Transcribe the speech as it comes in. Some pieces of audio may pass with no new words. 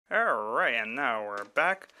Alright, and now we're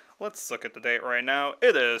back. Let's look at the date right now.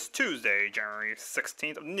 It is Tuesday, January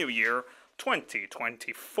 16th of New Year,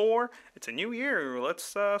 2024. It's a new year. Let's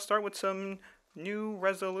start with some new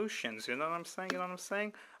resolutions. You know what I'm saying? You know what I'm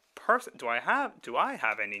saying? Do I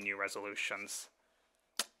have any new resolutions?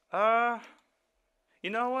 Uh, you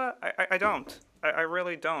know what? I don't. I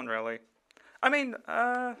really don't, really. I mean,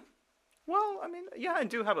 yeah, I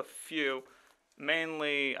do have a few.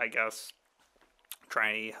 Mainly, I guess,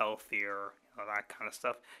 trying to eat healthier, that kind of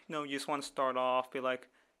stuff. You just want to start off, be like,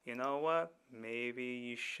 you know what? Maybe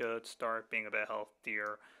you should start being a bit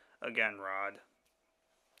healthier again, Rod.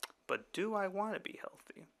 But do I want to be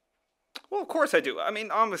healthy? Well, of course I do. I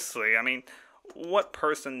mean, honestly, what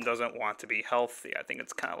person doesn't want to be healthy? I think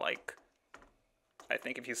it's kind of like, I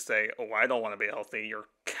think if you say, oh, I don't want to be healthy, you're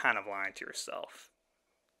kind of lying to yourself.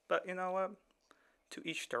 But you know what? To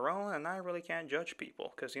each their own, and I really can't judge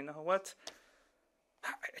people, because you know what?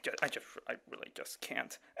 I really just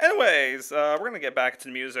can't. Anyways, we're gonna get back to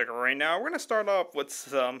the music right now. We're gonna start off with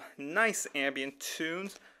some nice ambient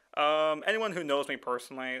tunes. Anyone who knows me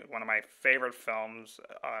personally, one of my favorite films,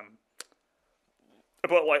 I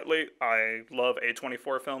put it lightly, I love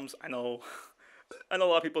A24 films. I know, I know a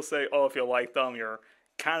lot of people say, oh, if you like them, you're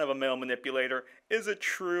kind of a male manipulator. Is it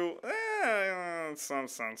true? Some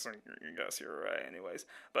sense, I guess you're right.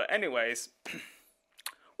 Anyways.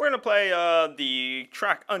 We're going to play the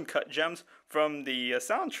track Uncut Gems from the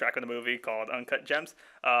soundtrack of the movie called Uncut Gems,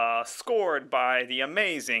 scored by the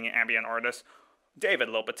amazing ambient artist David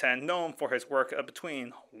Lopatin, known for his work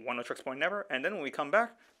between One Tricks Point Never, and then when we come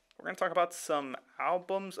back, we're going to talk about some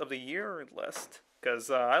albums of the year list, because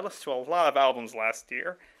I listened to a lot of albums last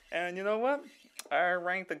year, and you know what? I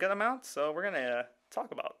ranked a good amount, so we're going to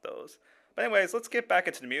talk about those. But anyways, let's get back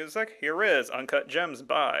into the music. Here is Uncut Gems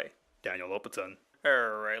by Daniel Lopatin.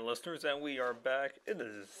 Alright, listeners, and we are back. It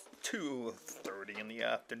is 2:30 in the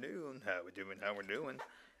afternoon. How we doing?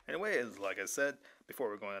 Anyways, like I said, before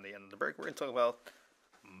we're going to the end of the break, we're going to talk about,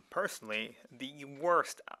 personally, the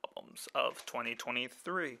worst albums of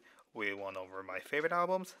 2023. We went over my favorite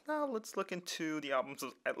albums. Now let's look into the albums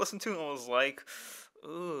I listened to and was like,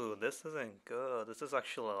 ooh, this isn't good. This is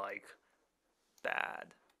actually, like,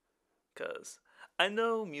 bad. Because I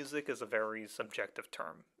know music is a very subjective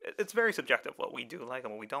term. It's very subjective what we do like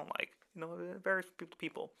and what we don't like. It varies from people to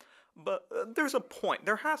people. But there's a point.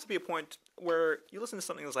 There has to be a point where you listen to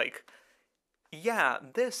something that's like, yeah,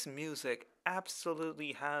 this music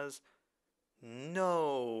absolutely has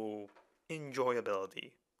no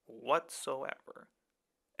enjoyability whatsoever.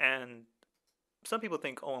 And some people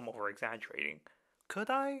think, oh, I'm over exaggerating. Could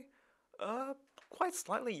I? Quite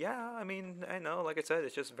slightly, yeah. I mean, I know, like I said,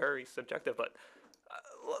 it's just very subjective, but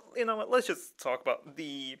you know what? Let's just talk about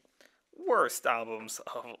the worst albums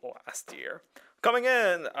of last year. Coming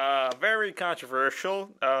in, very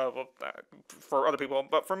controversial for other people,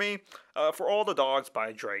 but for me, For All the Dogs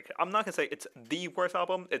by Drake. I'm not gonna say it's the worst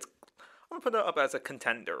album. I'm gonna put it up as a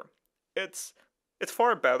contender. It's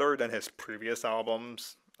far better than his previous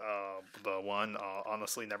albums. The one,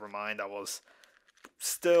 Honestly Nevermind, that was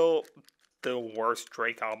still the worst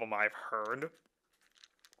Drake album I've heard.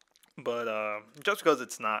 But just because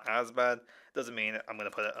it's not as bad doesn't mean I'm going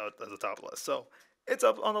to put it out as the top list. So it's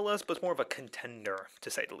up on the list, but it's more of a contender, to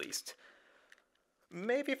say the least.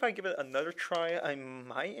 Maybe if I give it another try, I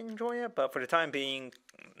might enjoy it, but for the time being,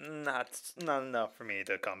 not enough for me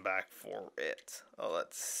to come back for it.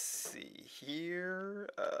 Let's see here.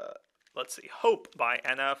 Let's see. Hope by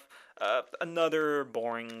NF. Another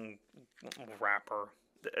boring rapper.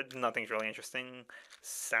 Nothing's really interesting.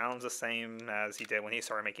 Sounds the same as he did when he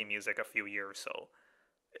started making music a few years, so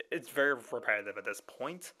it's very repetitive at this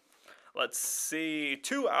point. Let's see,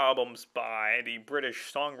 2 albums by the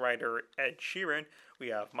British songwriter Ed Sheeran. We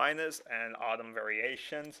have Minus and Autumn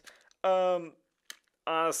Variations.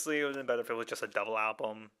 Honestly, it would have been better if it was just a double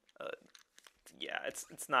album. Yeah,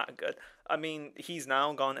 it's not good. I mean, he's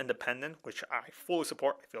now gone independent, which I fully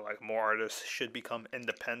support. I feel like more artists should become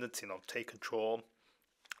independent, take control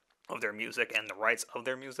of their music and the rights of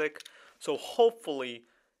their music. So hopefully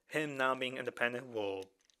him now being independent will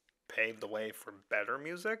pave the way for better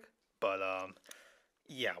music. But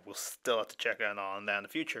yeah, we'll still have to check in on that in the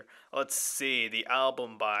future. Let's see, the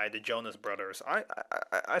album by the Jonas Brothers.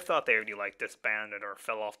 I thought they already disbanded or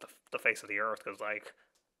fell off the face of the earth, because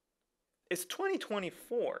it's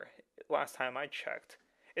 2024 last time I checked.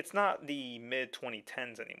 It's not the mid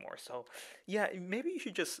 2010s anymore. So yeah, maybe you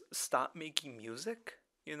should just stop making music.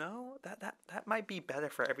 That might be better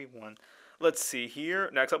for everyone. Let's see here.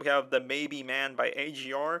 Next up, we have The Maybe Man by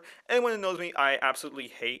AJR. Anyone who knows me, I absolutely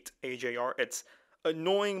hate AJR. It's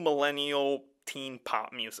annoying millennial teen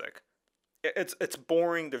pop music. It's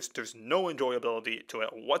boring. There's no enjoyability to it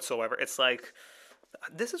whatsoever. It's like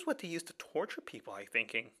this is what they used to torture people. I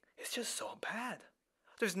thinking it's just so bad.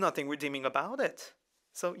 There's nothing redeeming about it.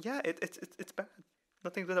 So yeah, it's bad.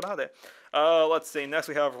 Nothing good about it. Let's see. Next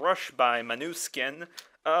we have Rush by Manuskin.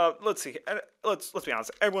 Let's see. Let's be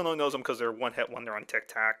honest. Everyone knows them because they're one-hit wonder on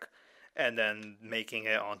TikTok, and then making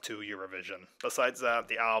it onto Eurovision. Besides that,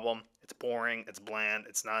 the album, it's boring. It's bland.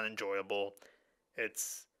 It's not enjoyable. It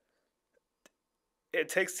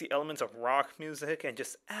takes the elements of rock music and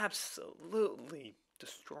just absolutely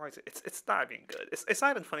destroys it. It's not even good. It's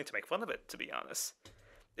not even funny to make fun of it, to be honest.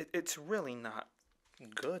 It's really not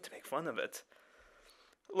good to make fun of it.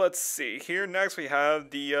 Let's see. Here next we have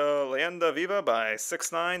the Leyenda Viva by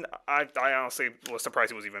 6ix9ine. I honestly was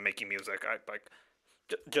surprised he was even making music.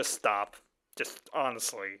 Just stop. Just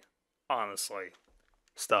honestly,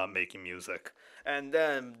 stop making music. And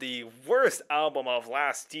then the worst album of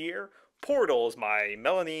last year, Portals by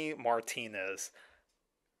Melanie Martinez.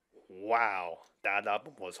 Wow, that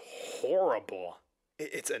album was horrible.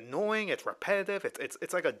 It's annoying. It's repetitive.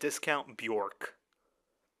 It's like a discount Bjork.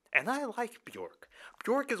 And I like Bjork.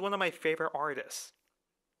 Bjork is one of my favorite artists.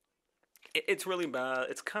 It's really bad.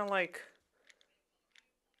 It's kind of like...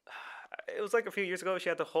 It was like a few years ago, she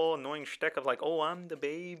had the whole annoying shtick of like, oh, I'm the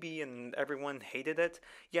baby, and everyone hated it.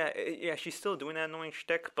 Yeah, she's still doing that annoying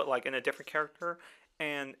shtick, but like in a different character,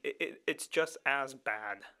 and it's just as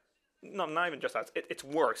bad. No, not even just as. It's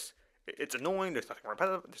worse. It's annoying, there's nothing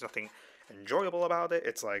repetitive, there's nothing enjoyable about it.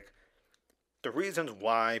 It's like... The reasons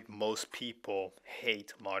why most people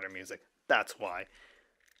hate modern music. That's why.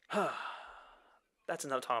 That's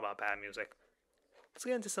enough talking about bad music. Let's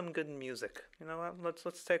get into some good music. You know what?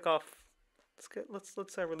 Let's take off. Let's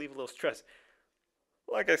relieve a little stress.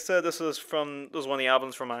 Like I said, this was one of the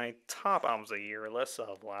albums from my top albums of the year list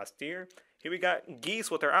of last year. Here we got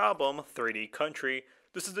Geese with their album 3D Country.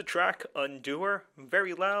 This is the track Undoer.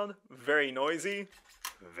 Very loud, very noisy,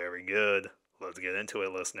 very good. Let's get into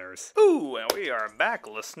it, listeners. Ooh, and we are back,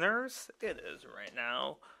 listeners. It is right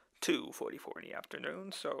now 2:44 in the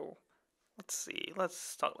afternoon, so let's see.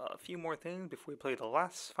 Let's talk about a few more things before we play the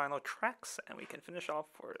last final tracks, and we can finish off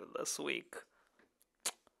for this week.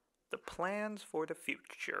 The plans for the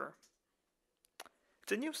future.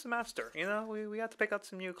 It's a new semester, you know, we have to pick out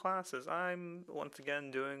some new classes. I'm, once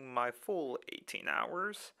again, doing my full 18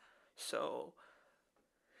 hours, so...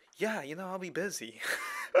 Yeah, you know, I'll be busy.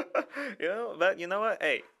 But you know what?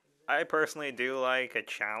 Hey, I personally do like a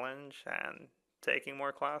challenge and taking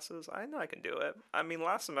more classes. I know I can do it. I mean,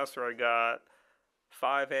 last semester I got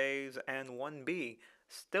 5 A's and 1 B.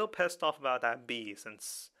 Still pissed off about that B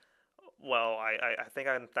since, well, I think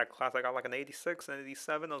in that class I got like an 86 and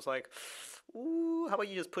 87. I was like, ooh, how about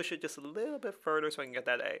you just push it just a little bit further so I can get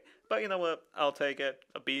that A? But you know what? I'll take it.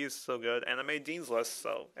 A B is so good. And I made Dean's List,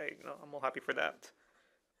 so hey, I'm all happy for that.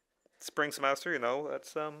 Spring semester,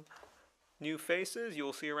 that's new faces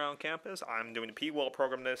you'll see around campus. I'm doing the P-Well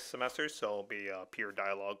program this semester, so I'll be a peer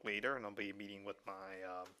dialogue leader, and I'll be meeting with my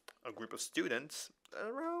a group of students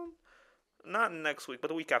around, not next week, but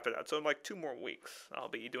the week after that. So in like 2 more weeks, I'll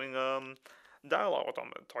be doing dialogue with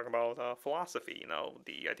them, talking about philosophy,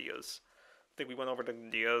 the ideas. I think we went over the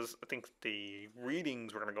ideas. I think the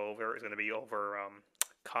readings we're going to go over is going to be over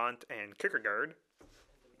Kant and Kierkegaard.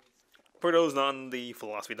 For those not in the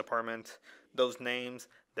philosophy department, those names,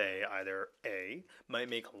 they either A,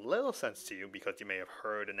 might make little sense to you because you may have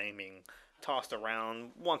heard the naming tossed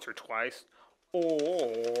around once or twice,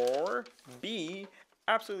 or B,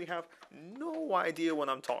 absolutely have no idea what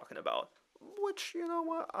I'm talking about. Which, you know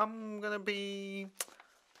what, I'm going to be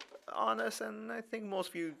honest, and I think most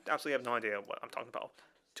of you absolutely have no idea what I'm talking about.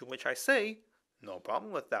 To which I say, no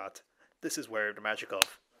problem with that. This is where the magic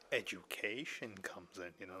of education comes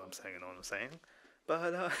in, you know what I'm saying?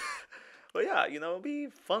 But, but yeah, it'll be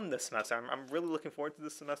fun this semester. I'm really looking forward to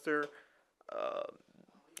this semester,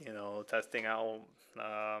 testing out,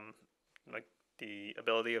 like, the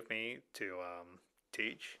ability of me to,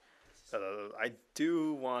 teach. I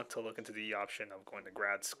do want to look into the option of going to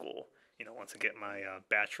grad school, once I get my,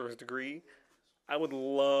 bachelor's degree. I would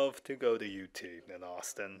love to go to UT in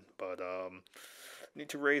Austin, but, need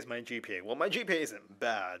to raise my GPA. Well, my GPA isn't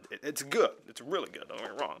bad. It's good. It's really good. Don't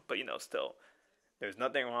get me wrong. But, still, there's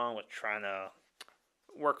nothing wrong with trying to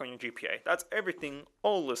work on your GPA. That's everything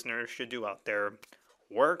all listeners should do out there.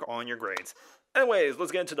 Work on your grades. Anyways,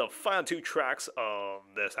 let's get into the final 2 tracks of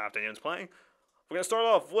this afternoon's playing. We're going to start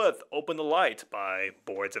off with Open the Light by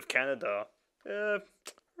Boards of Canada.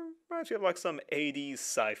 Reminds you of like some 80s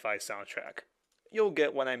sci-fi soundtrack. You'll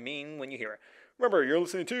get what I mean when you hear it. Remember, you're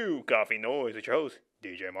listening to Coffee Noise with your host,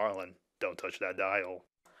 DJ Marlin. don't touch that dial.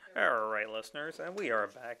 Alright, listeners, and we are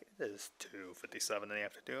back. It is 2:57 in the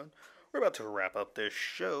afternoon. We're about to wrap up this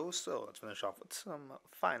show, so let's finish off with some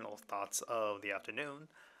final thoughts of the afternoon.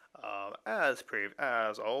 As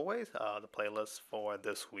always, the playlist for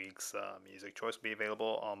this week's music choice will be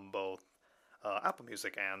available on both Apple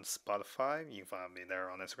Music and Spotify. You can find me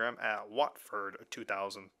there on Instagram at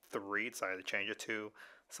Watford2003. Decided to change it to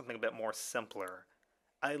something a bit more simpler.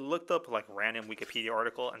 I looked up like random Wikipedia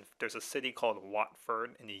article, and there's a city called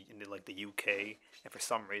Watford in the UK, and for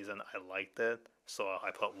some reason I liked it, so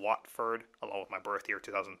I put Watford along with my birth year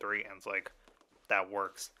 2003, and it's like that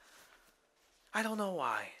works. I don't know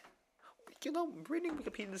why. Reading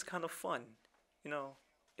Wikipedia is kind of fun.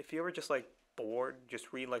 If you ever just like bored,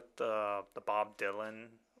 just read like the Bob Dylan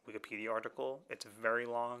Wikipedia article. It's very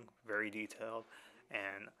long, very detailed,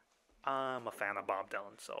 and I'm a fan of Bob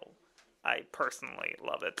Dylan, so I personally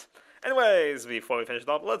love it. Anyways, before we finish it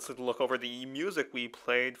up, let's look over the music we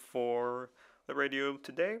played for the radio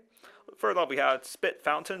today. First off, we had Spit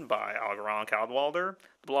Fountain by Algernon Cadwallader,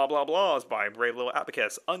 Blah Blah Blahs by Brave Little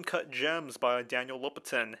Abacus, Uncut Gems by Daniel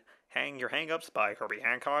Lopatin, Hang Your Hangups by Herbie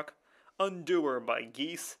Hancock, Undoer by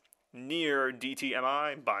Geese, Near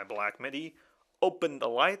DTMI by Black Midi, Open the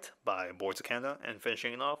Light by Boards of Canada, and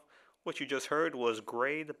finishing off, what you just heard was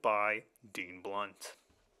Grade by Dean Blunt.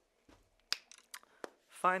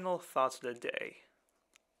 Final thoughts of the day.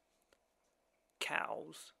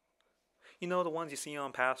 Cows. The ones you see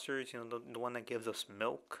on pastures, the one that gives us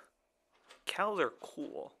milk. Cows are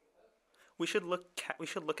cool. We should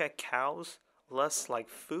look at cows less like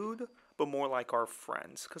food, but more like our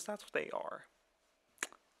friends, because that's what they are.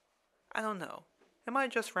 I don't know. Am I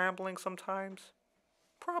just rambling sometimes?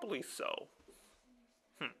 Probably so.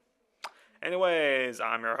 Anyways,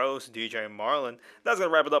 I'm your host, DJ Marlin. That's going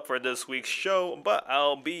to wrap it up for this week's show, but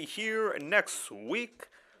I'll be here next week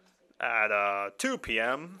at 2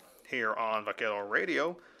 p.m. here on Vaquero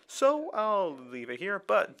Radio. So I'll leave it here,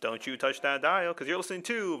 but don't you touch that dial, because you're listening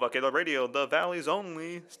to Vaquero Radio, the Valley's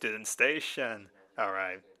only student station.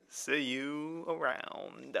 Alright, see you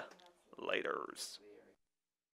around. Laters.